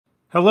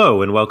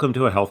Hello and welcome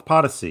to a Health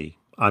Podyssey.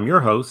 I'm your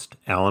host,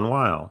 Alan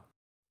Weil.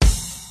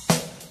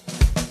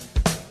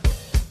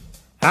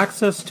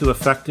 Access to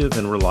effective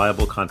and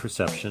reliable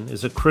contraception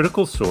is a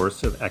critical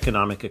source of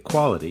economic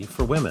equality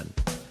for women.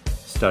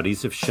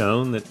 Studies have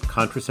shown that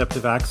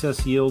contraceptive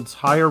access yields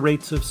higher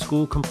rates of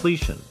school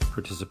completion,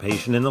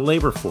 participation in the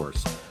labor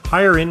force,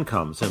 higher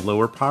incomes, and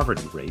lower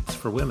poverty rates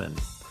for women.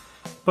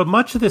 But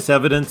much of this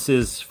evidence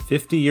is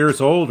 50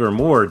 years old or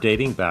more,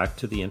 dating back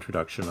to the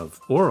introduction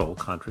of oral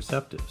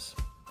contraceptives.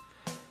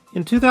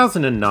 In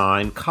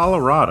 2009,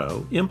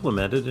 Colorado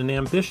implemented an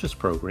ambitious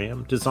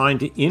program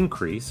designed to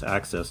increase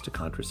access to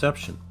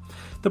contraception.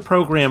 The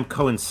program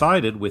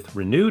coincided with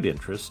renewed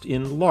interest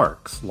in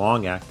LARCs,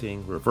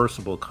 long-acting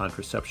reversible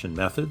contraception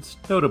methods,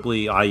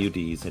 notably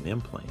IUDs and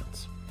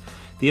implants.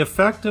 The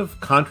effect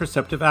of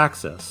contraceptive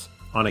access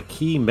on a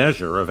key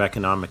measure of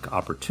economic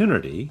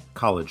opportunity,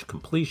 college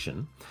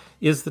completion,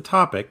 is the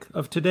topic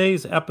of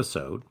today's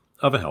episode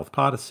of A Health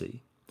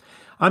Podyssey.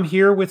 I'm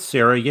here with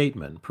Sara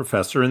Yeatman,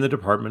 professor in the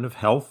Department of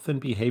Health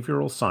and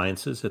Behavioral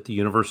Sciences at the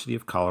University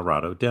of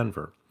Colorado,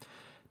 Denver.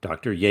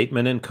 Dr.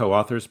 Yeatman and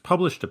co-authors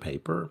published a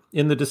paper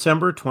in the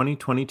December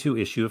 2022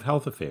 issue of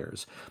Health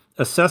Affairs,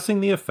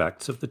 assessing the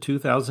effects of the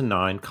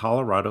 2009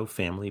 Colorado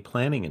Family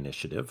Planning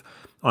Initiative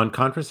on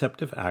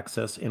contraceptive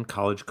access and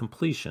college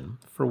completion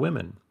for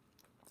women.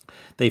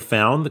 They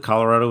found the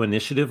Colorado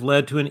initiative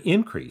led to an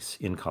increase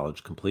in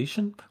college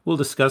completion. We'll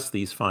discuss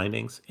these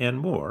findings and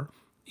more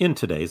in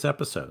today's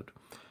episode.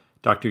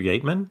 Dr.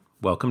 Yeatman,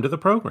 welcome to the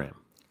program.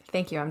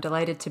 Thank you. I'm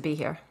delighted to be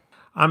here.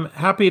 I'm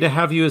happy to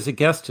have you as a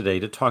guest today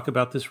to talk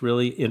about this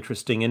really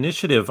interesting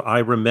initiative. I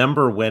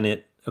remember when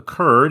it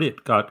occurred,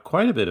 it got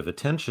quite a bit of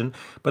attention,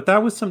 but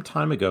that was some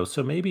time ago.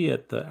 So maybe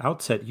at the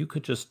outset, you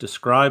could just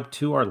describe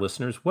to our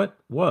listeners what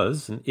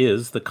was and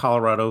is the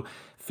Colorado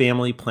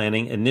Family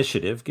Planning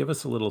Initiative. Give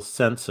us a little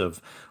sense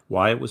of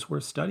why it was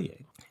worth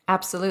studying.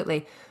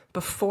 Absolutely.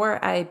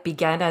 Before I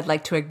begin, I'd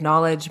like to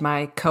acknowledge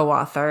my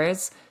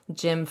co-authors,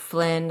 Jim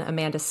Flynn,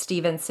 Amanda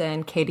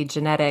Stevenson, Katie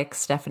Genetic,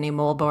 Stephanie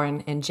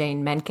Molborn, and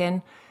Jane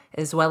Menken,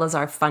 as well as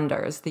our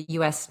funders, the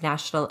U.S.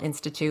 National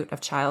Institute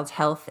of Child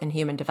Health and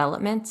Human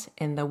Development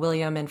and the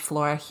William and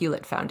Flora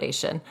Hewlett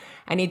Foundation.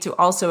 I need to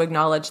also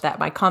acknowledge that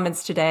my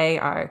comments today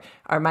are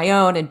my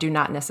own and do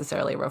not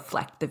necessarily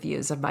reflect the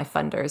views of my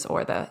funders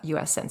or the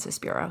U.S. Census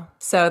Bureau.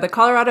 So the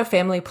Colorado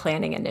Family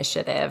Planning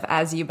Initiative,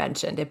 as you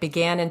mentioned, it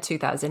began in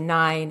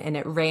 2009 and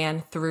it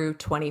ran through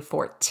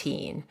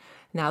 2014.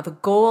 Now, the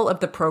goal of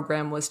the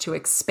program was to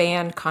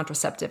expand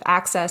contraceptive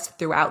access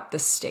throughout the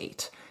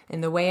state.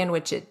 And the way in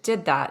which it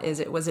did that is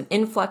it was an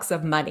influx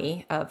of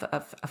money of a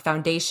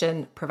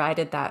foundation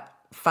provided that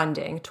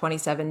funding,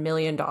 $27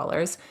 million,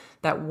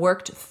 that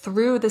worked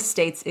through the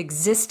state's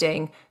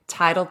existing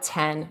Title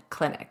X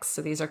clinics.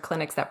 So these are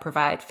clinics that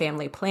provide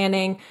family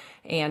planning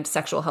and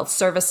sexual health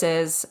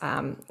services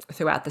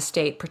throughout the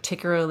state,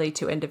 particularly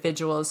to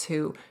individuals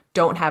who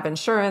don't have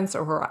insurance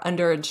or who are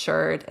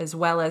underinsured, as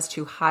well as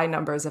to high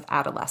numbers of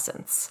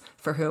adolescents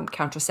for whom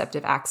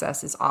contraceptive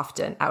access is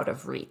often out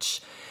of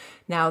reach.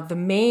 Now, the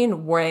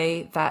main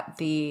way that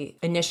the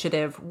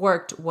initiative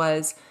worked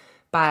was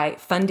by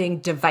funding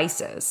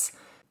devices.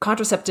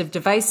 Contraceptive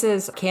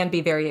devices can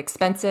be very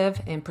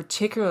expensive, and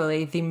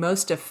particularly the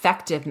most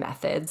effective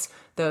methods,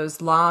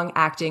 those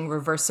long-acting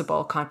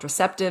reversible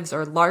contraceptives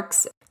or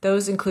LARCs,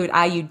 those include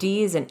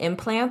IUDs and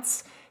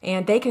implants,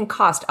 and they can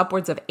cost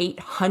upwards of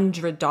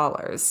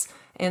 $800.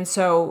 And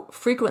so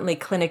frequently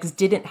clinics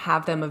didn't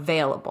have them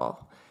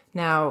available.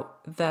 Now,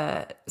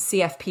 the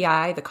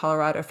CFPI, the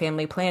Colorado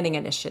Family Planning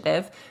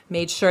Initiative,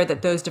 made sure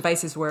that those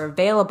devices were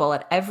available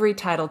at every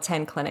Title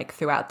X clinic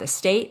throughout the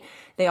state.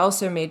 They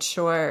also made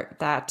sure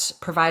that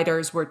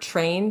providers were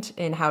trained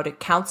in how to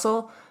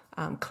counsel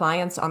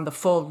clients on the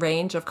full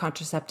range of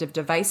contraceptive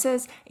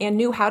devices and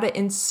knew how to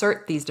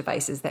insert these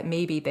devices that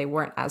maybe they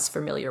weren't as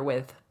familiar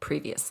with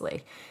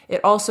previously. It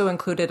also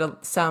included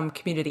some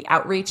community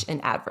outreach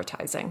and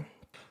advertising.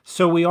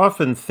 So we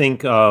often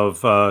think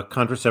of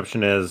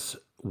contraception as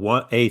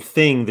a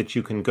thing that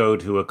you can go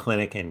to a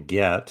clinic and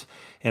get.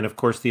 And of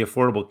course, the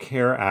Affordable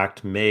Care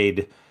Act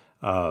made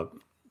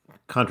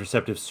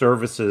contraceptive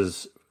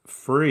services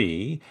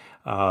free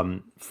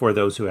for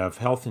those who have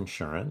health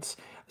insurance.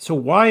 So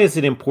why is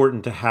it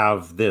important to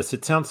have this?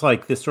 It sounds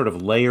like this sort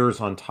of layers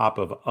on top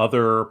of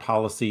other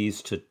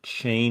policies to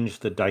change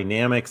the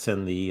dynamics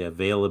and the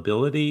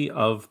availability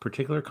of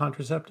particular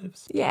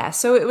contraceptives? Yeah,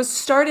 so it was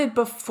started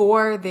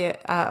before the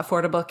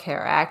Affordable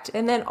Care Act.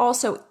 And then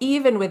also,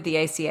 even with the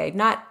ACA,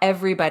 not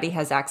everybody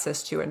has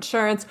access to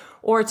insurance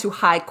or to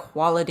high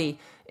quality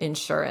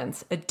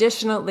insurance.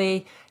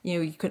 Additionally,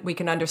 we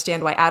can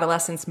understand why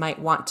adolescents might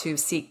want to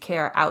seek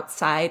care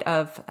outside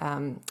of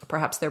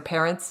perhaps their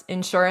parents'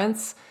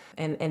 insurance,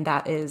 and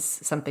that is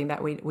something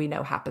that we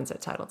know happens at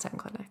Title X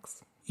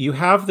clinics. You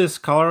have this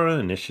Colorado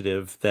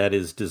initiative that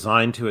is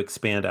designed to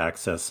expand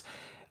access.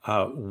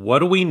 What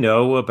do we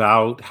know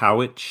about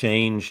how it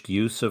changed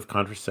use of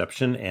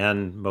contraception?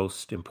 And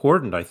most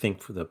important, I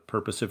think, for the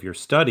purpose of your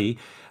study,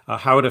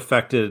 how it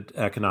affected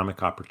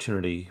economic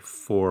opportunity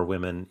for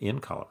women in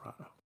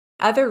Colorado?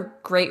 Other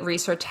great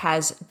research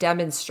has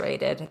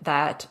demonstrated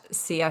that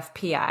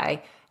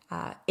CFPI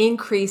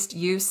increased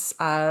use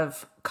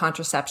of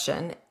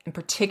contraception, and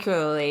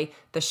particularly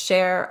the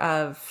share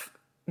of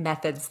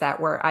methods that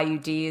were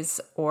IUDs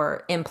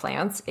or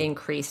implants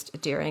increased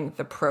during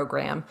the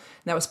program. And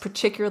that was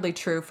particularly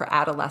true for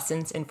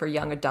adolescents and for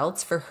young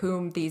adults for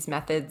whom these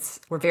methods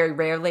were very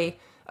rarely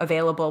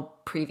available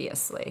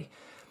previously.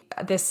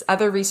 This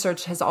other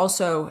research has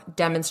also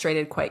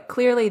demonstrated quite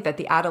clearly that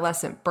the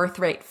adolescent birth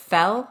rate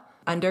fell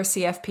under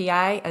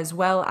CFPI, as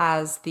well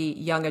as the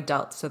young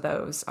adults. So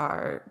those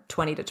are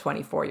 20 to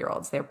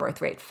 24-year-olds. Their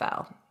birth rate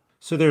fell.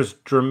 So there's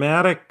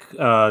dramatic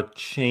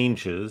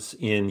changes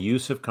in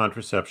use of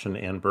contraception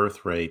and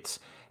birth rates.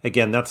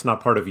 Again, that's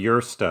not part of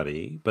your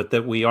study, but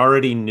that we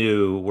already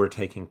knew were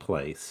taking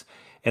place.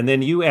 And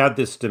then you add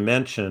this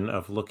dimension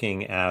of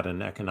looking at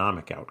an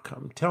economic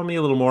outcome. Tell me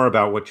a little more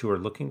about what you were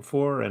looking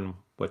for and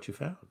what you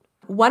found.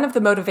 One of the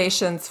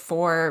motivations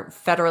for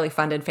federally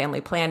funded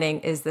family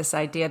planning is this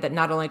idea that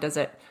not only does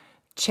it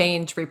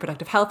change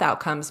reproductive health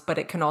outcomes, but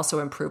it can also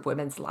improve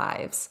women's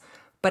lives.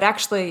 But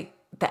actually,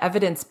 the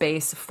evidence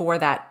base for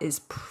that is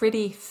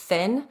pretty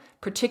thin,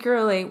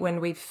 particularly when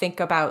we think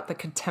about the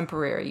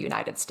contemporary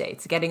United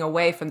States, getting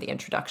away from the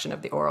introduction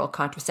of the oral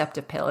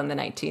contraceptive pill in the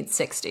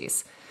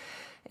 1960s.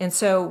 And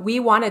so we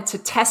wanted to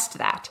test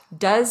that.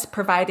 Does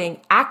providing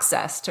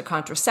access to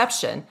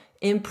contraception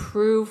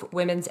improve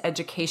women's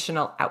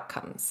educational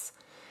outcomes?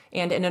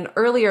 And in an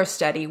earlier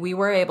study, we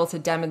were able to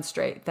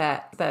demonstrate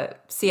that the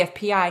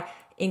CFPI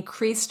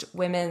increased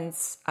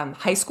women's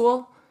high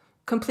school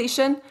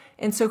completion.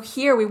 And so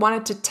here we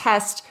wanted to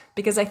test,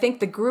 because I think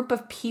the group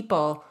of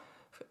people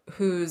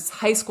whose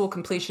high school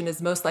completion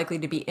is most likely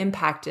to be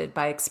impacted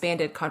by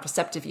expanded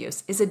contraceptive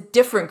use is a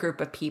different group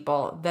of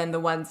people than the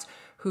ones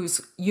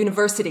whose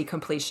university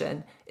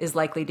completion is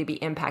likely to be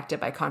impacted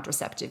by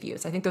contraceptive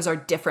use. I think those are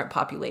different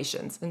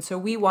populations. And so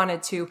we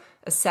wanted to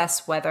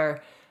assess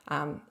whether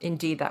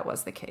indeed that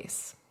was the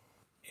case.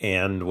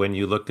 And when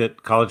you looked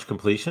at college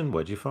completion,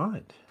 what'd you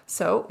find?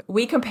 So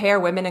we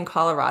compare women in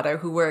Colorado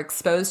who were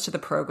exposed to the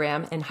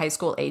program in high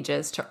school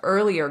ages to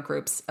earlier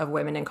groups of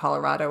women in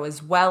Colorado,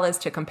 as well as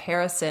to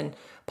comparison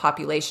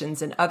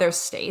populations in other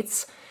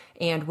states.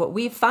 And what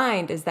we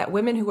find is that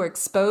women who were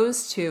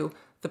exposed to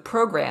the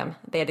program,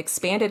 they had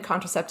expanded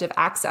contraceptive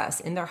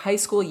access in their high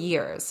school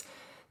years,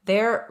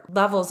 their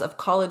levels of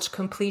college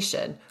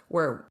completion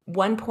were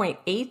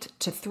 1.8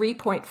 to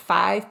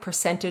 3.5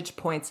 percentage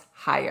points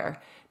higher.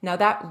 Now,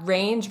 that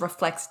range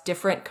reflects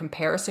different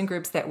comparison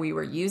groups that we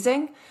were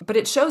using, but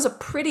it shows a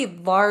pretty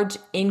large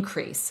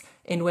increase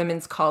in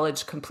women's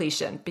college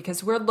completion,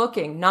 because we're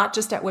looking not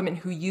just at women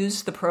who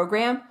used the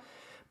program,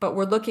 but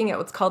we're looking at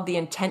what's called the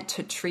intent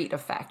to treat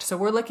effect. So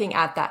we're looking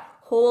at that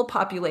whole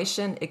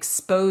population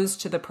exposed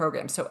to the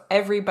program. So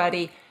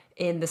everybody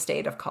in the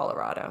state of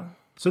Colorado.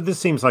 So this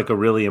seems like a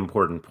really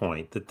important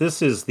point, that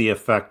this is the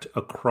effect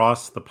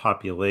across the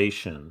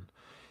population,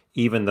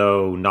 even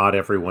though not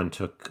everyone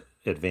took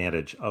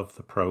advantage of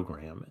the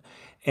program.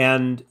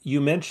 And you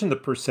mentioned the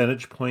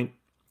percentage point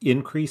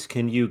increase.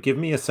 Can you give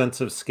me a sense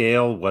of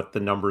scale, what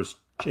the numbers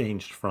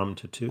changed from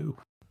to?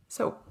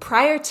 So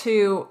prior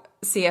to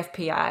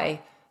CFPI,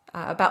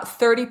 about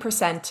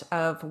 30%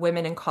 of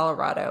women in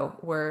Colorado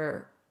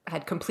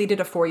had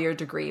completed a 4-year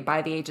degree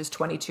by the ages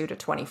 22 to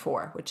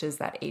 24, which is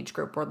that age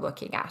group we're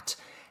looking at.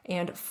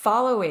 And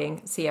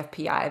following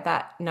CFPI,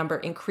 that number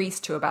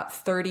increased to about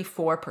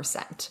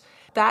 34%.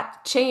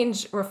 That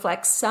change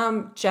reflects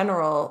some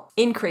general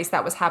increase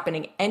that was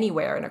happening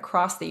anywhere and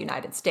across the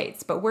United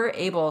States, but we're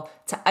able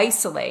to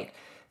isolate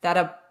that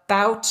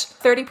about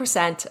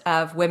 30%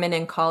 of women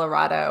in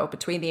Colorado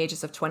between the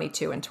ages of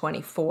 22 and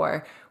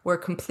 24 were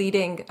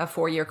completing a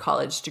 4-year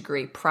college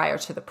degree prior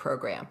to the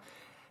program.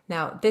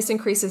 Now, this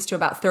increases to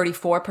about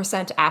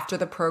 34% after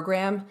the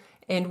program,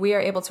 and we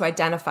are able to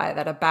identify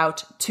that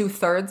about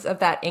 2/3 of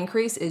that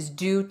increase is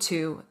due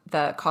to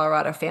the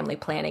Colorado Family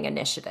Planning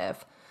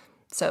Initiative.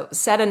 So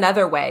said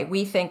another way,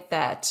 we think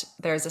that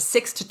there's a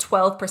 6 to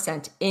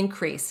 12%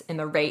 increase in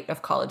the rate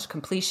of college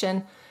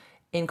completion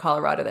in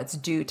Colorado that's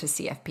due to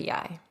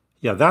CFPI.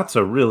 Yeah, that's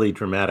a really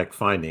dramatic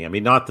finding. I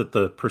mean, not that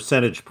the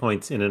percentage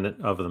points in and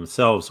of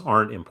themselves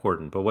aren't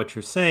important, but what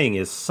you're saying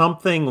is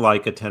something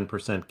like a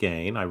 10%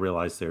 gain. I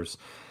realize there's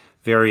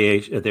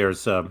variation,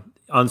 there's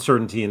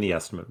uncertainty in the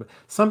estimate, but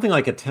something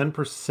like a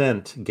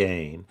 10%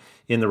 gain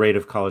in the rate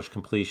of college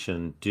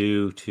completion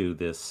due to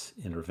this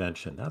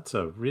intervention. That's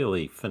a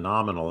really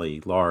phenomenally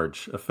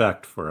large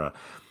effect for a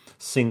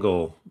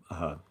single,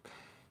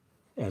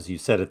 as you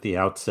said at the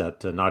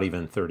outset, not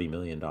even $30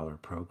 million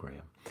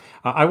program.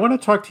 I want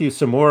to talk to you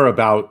some more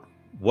about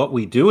what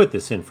we do with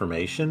this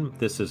information.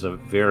 This is a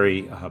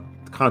very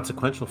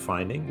consequential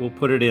finding. We'll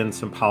put it in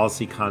some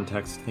policy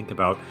context, think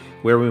about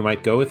where we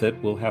might go with it.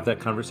 We'll have that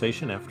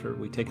conversation after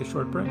we take a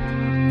short break.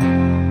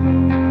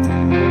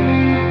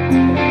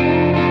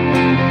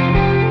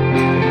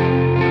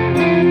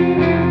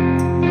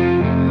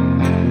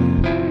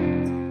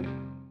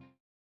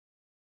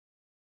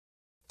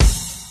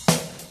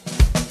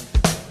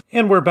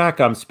 And we're back.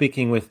 I'm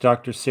speaking with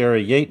Dr.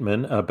 Sara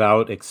Yeatman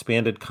about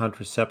expanded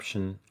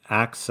contraception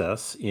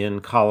access in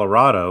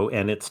Colorado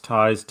and its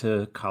ties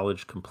to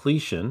college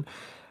completion.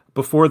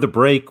 Before the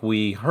break,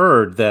 we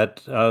heard that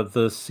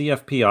the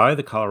CFPI,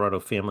 the Colorado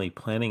Family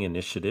Planning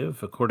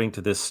Initiative, according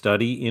to this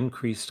study,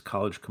 increased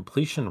college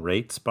completion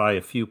rates by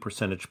a few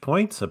percentage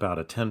points, about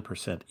a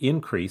 10%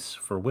 increase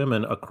for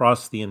women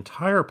across the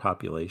entire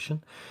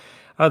population.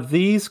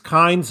 These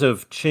kinds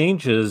of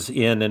changes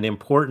in an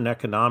important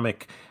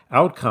economic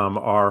outcome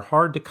are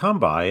hard to come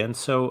by. And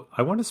so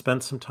I want to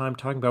spend some time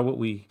talking about what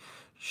we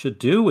should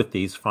do with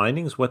these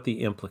findings, what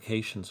the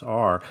implications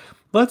are.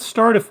 Let's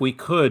start, if we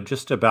could,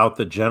 just about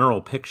the general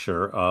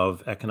picture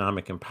of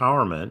economic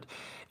empowerment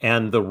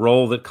and the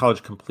role that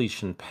college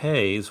completion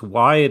plays,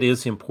 why it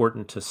is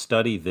important to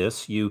study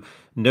this. You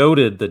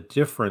noted the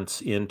difference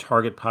in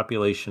target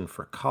population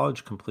for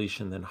college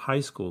completion than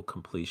high school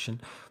completion.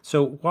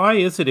 So why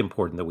is it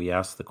important that we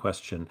ask the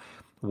question,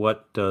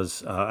 what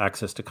does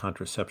access to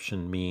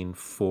contraception mean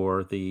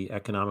for the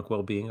economic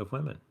well-being of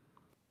women?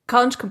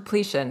 College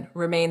completion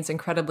remains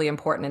incredibly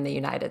important in the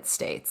United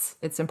States.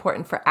 It's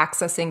important for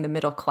accessing the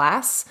middle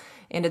class,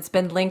 and it's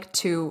been linked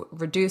to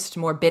reduced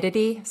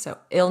morbidity, so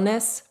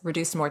illness,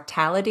 reduced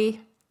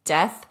mortality,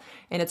 death,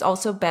 and it's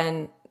also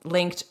been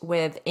linked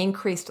with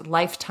increased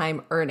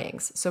lifetime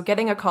earnings. So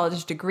getting a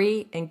college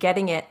degree and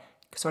getting it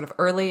sort of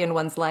early in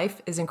one's life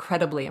is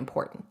incredibly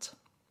important.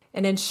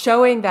 And in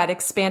showing that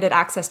expanded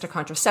access to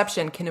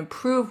contraception can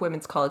improve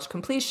women's college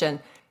completion,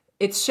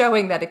 it's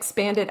showing that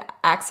expanded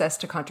access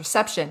to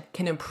contraception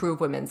can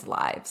improve women's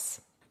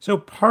lives. So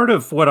part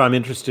of what I'm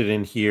interested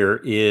in here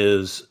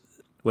is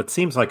what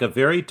seems like a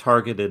very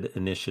targeted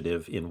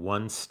initiative in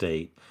one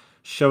state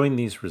showing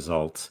these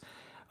results.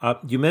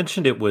 You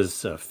mentioned it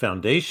was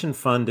foundation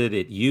funded.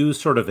 It used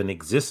sort of an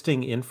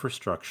existing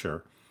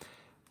infrastructure.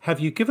 Have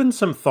you given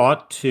some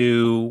thought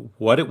to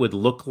what it would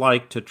look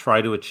like to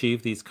try to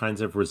achieve these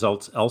kinds of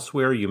results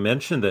elsewhere? You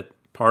mentioned that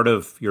part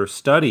of your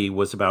study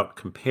was about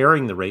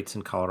comparing the rates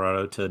in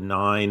Colorado to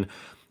 9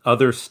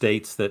 other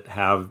states that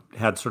have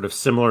had sort of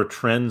similar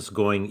trends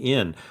going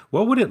in.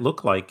 What would it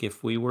look like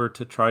if we were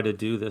to try to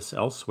do this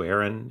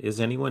elsewhere? And is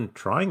anyone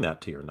trying that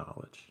to your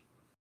knowledge?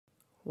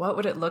 What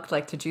would it look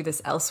like to do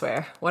this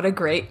elsewhere? What a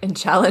great and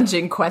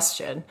challenging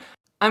question.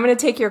 I'm going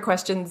to take your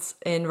questions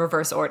in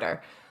reverse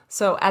order.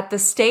 So at the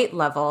state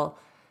level,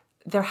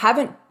 there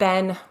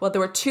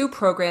were 2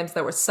 programs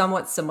that were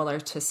somewhat similar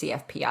to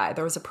CFPI.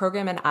 There was a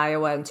program in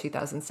Iowa in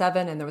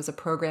 2007, and there was a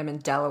program in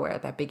Delaware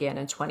that began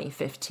in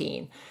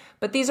 2015.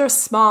 But these are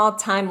small,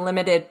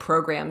 time-limited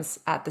programs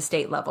at the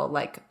state level,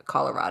 like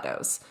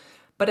Colorado's.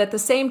 But at the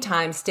same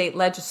time, state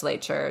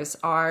legislatures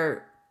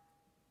are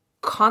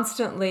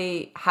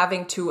constantly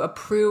having to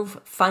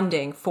approve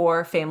funding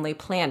for family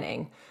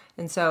planning.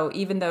 And so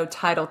even though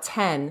Title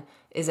X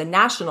is a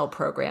national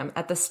program,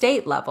 at the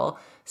state level,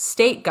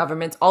 state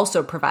governments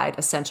also provide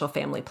essential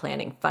family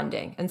planning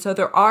funding. And so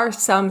there are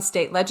some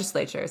state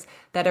legislatures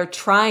that are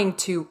trying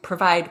to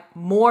provide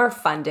more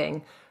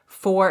funding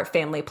for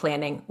family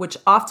planning, which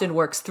often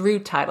works through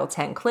Title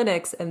X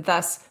clinics and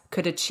thus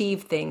could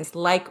achieve things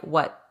like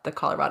what the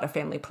Colorado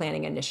Family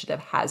Planning Initiative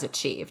has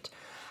achieved.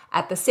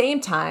 At the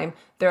same time,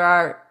 there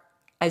are,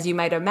 as you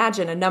might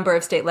imagine, a number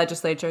of state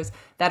legislatures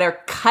that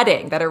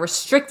are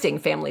restricting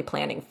family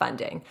planning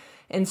funding.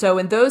 And so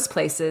in those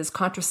places,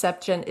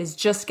 contraception is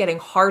just getting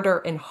harder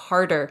and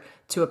harder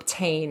to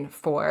obtain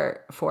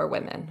for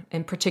women,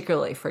 and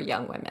particularly for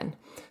young women.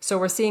 So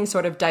we're seeing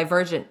sort of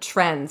divergent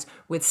trends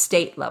with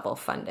state level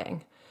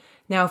funding.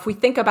 Now, if we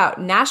think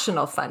about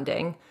national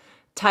funding,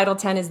 Title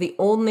X is the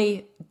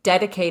only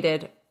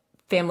dedicated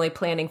family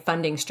planning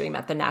funding stream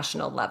at the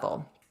national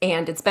level.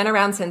 And it's been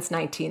around since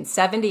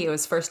 1970. It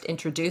was first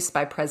introduced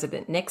by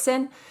President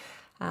Nixon.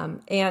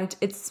 And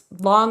it's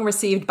long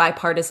received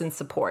bipartisan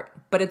support,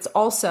 but it's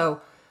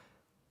also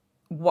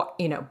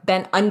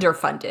been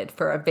underfunded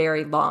for a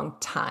very long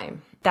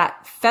time.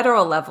 That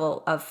federal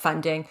level of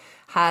funding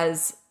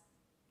has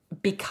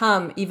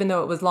become, even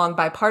though it was long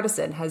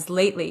bipartisan, has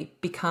lately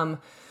become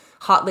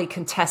hotly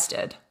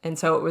contested. And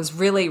so it was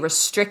really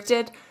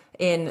restricted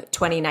in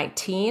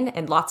 2019,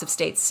 and lots of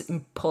states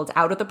pulled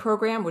out of the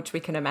program, which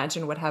we can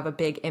imagine would have a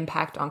big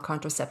impact on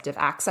contraceptive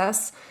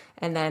access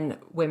and then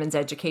women's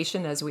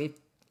education, as we've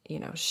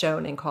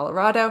shown in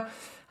Colorado.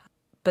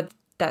 But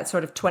that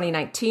sort of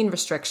 2019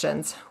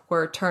 restrictions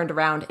were turned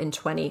around in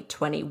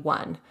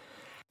 2021.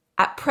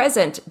 At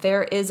present,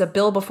 there is a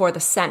bill before the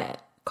Senate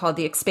called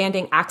the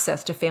Expanding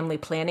Access to Family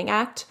Planning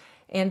Act,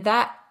 and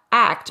that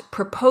act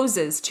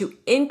proposes to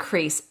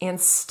increase and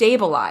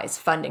stabilize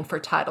funding for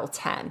Title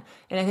X.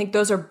 And I think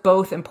those are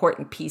both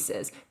important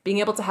pieces. Being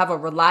able to have a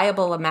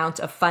reliable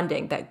amount of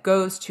funding that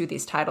goes to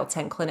these Title X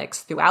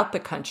clinics throughout the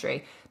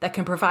country that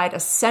can provide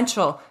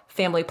essential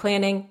family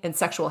planning and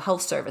sexual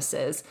health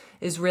services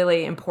is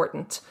really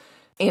important.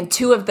 And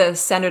two of the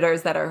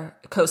senators that are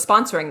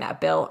co-sponsoring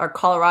that bill are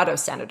Colorado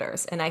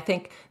senators. And I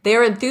think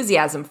their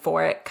enthusiasm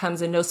for it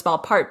comes in no small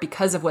part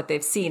because of what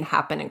they've seen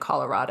happen in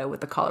Colorado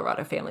with the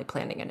Colorado Family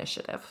Planning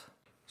Initiative.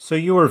 So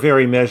you were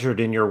very measured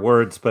in your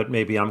words, but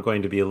maybe I'm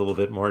going to be a little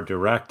bit more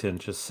direct and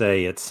just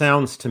say it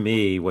sounds to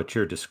me what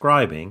you're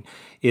describing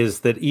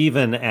is that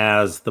even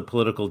as the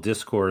political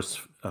discourse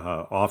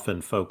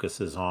often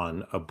focuses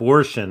on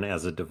abortion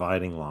as a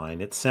dividing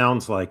line, it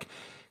sounds like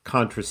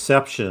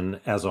contraception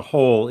as a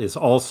whole is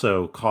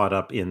also caught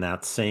up in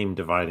that same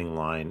dividing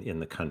line in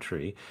the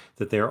country,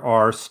 that there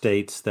are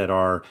states that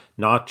are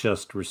not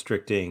just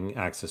restricting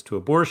access to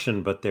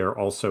abortion, but they're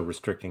also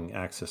restricting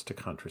access to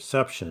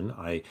contraception.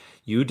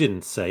 You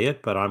didn't say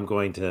it, but I'm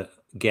going to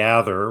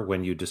gather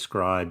when you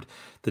described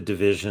the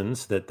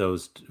divisions that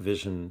those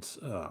divisions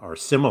are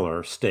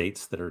similar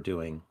states that are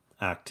doing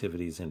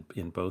activities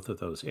in both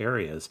of those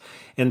areas.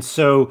 And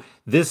so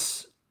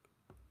this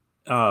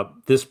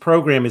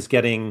program is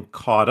getting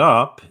caught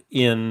up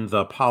in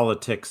the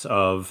politics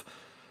of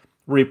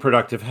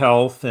reproductive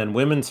health and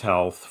women's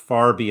health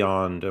far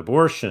beyond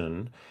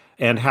abortion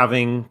and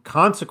having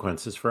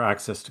consequences for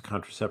access to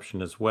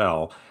contraception as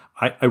well.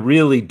 I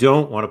really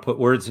don't want to put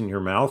words in your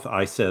mouth.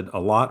 I said a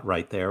lot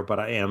right there, but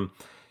I am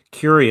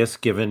curious,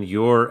 given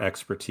your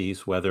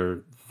expertise,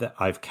 whether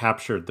I've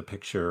captured the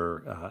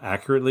picture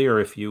accurately or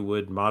if you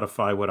would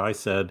modify what I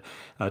said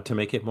to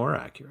make it more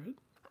accurate.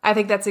 I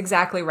think that's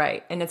exactly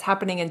right. And it's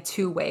happening in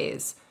two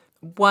ways.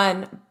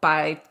 One,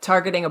 by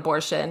targeting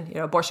abortion.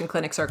 Abortion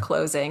clinics are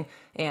closing,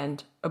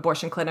 and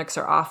abortion clinics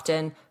are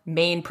often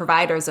main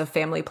providers of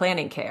family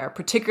planning care,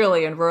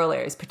 particularly in rural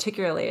areas,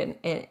 particularly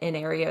in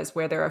areas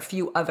where there are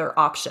few other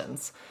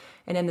options.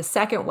 And in the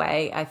second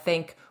way, I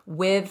think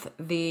with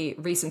the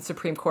recent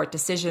Supreme Court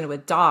decision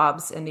with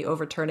Dobbs and the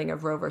overturning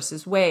of Roe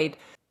versus Wade,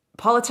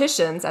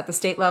 politicians at the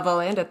state level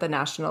and at the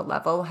national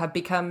level have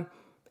become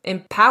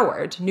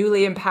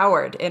newly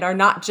empowered, and are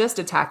not just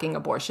attacking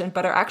abortion,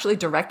 but are actually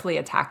directly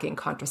attacking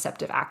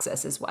contraceptive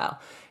access as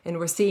well. And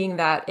we're seeing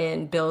that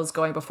in bills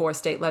going before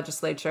state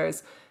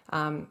legislatures,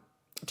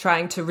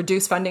 trying to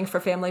reduce funding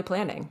for family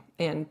planning.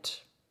 And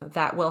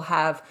that will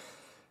have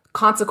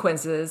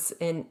consequences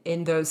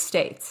in those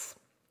states.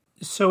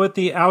 So at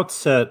the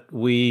outset,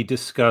 we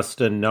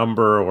discussed I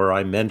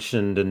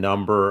mentioned a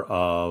number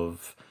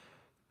of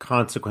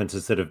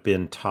consequences that have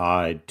been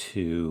tied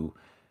to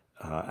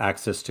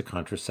access to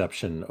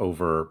contraception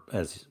over,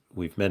 as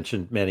we've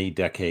mentioned, many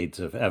decades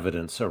of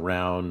evidence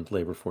around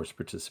labor force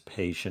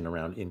participation,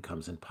 around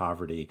incomes and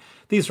poverty.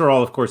 These are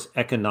all, of course,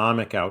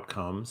 economic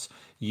outcomes.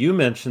 You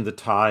mentioned the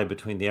tie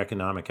between the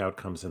economic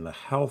outcomes and the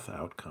health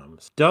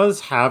outcomes.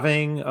 Does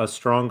having a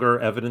stronger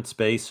evidence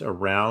base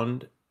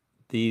around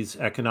these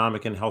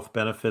economic and health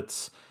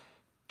benefits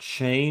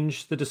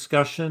change the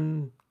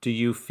discussion? Do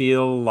you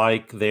feel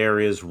like there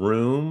is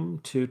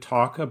room to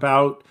talk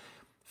about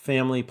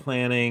family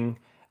planning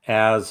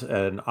as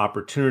an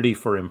opportunity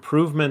for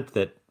improvement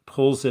that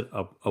pulls it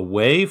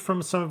away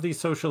from some of these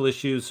social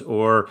issues,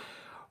 or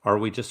are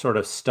we just sort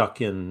of stuck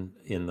in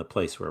the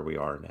place where we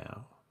are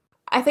now?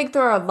 I think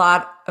there are a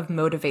lot of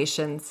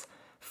motivations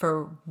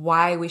for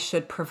why we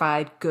should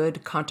provide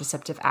good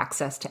contraceptive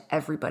access to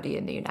everybody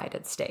in the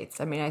United States.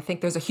 I mean, I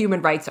think there's a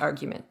human rights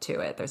argument to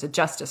it. There's a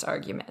justice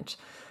argument.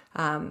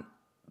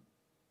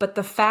 But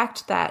the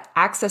fact that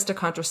access to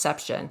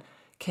contraception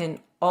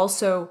can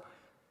also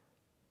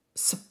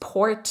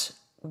support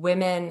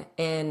women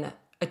in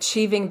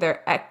achieving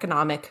their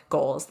economic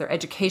goals, their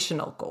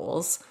educational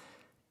goals,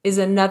 is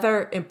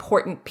another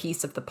important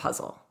piece of the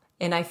puzzle.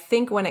 And I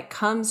think when it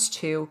comes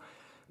to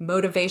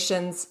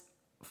motivations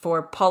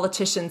for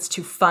politicians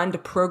to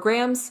fund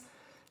programs,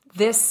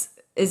 this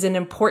is an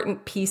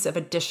important piece of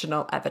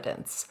additional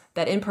evidence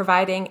that in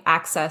providing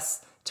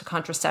access to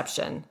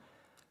contraception,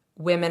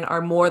 women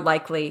are more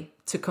likely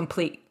to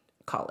complete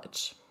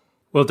college.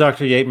 Well,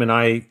 Dr. Yeatman,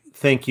 I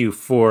thank you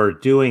for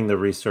doing the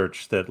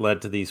research that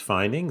led to these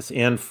findings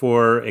and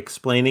for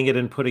explaining it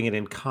and putting it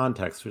in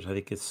context, which I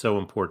think is so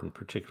important,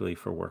 particularly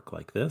for work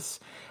like this.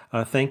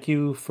 Thank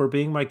you for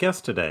being my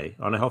guest today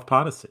on A Health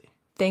Podyssey.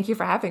 Thank you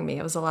for having me.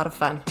 It was a lot of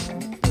fun.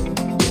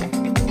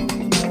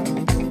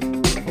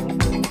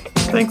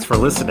 Thanks for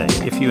listening.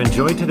 If you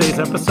enjoyed today's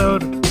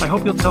episode, I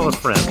hope you'll tell a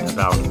friend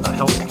about A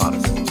Health Podyssey.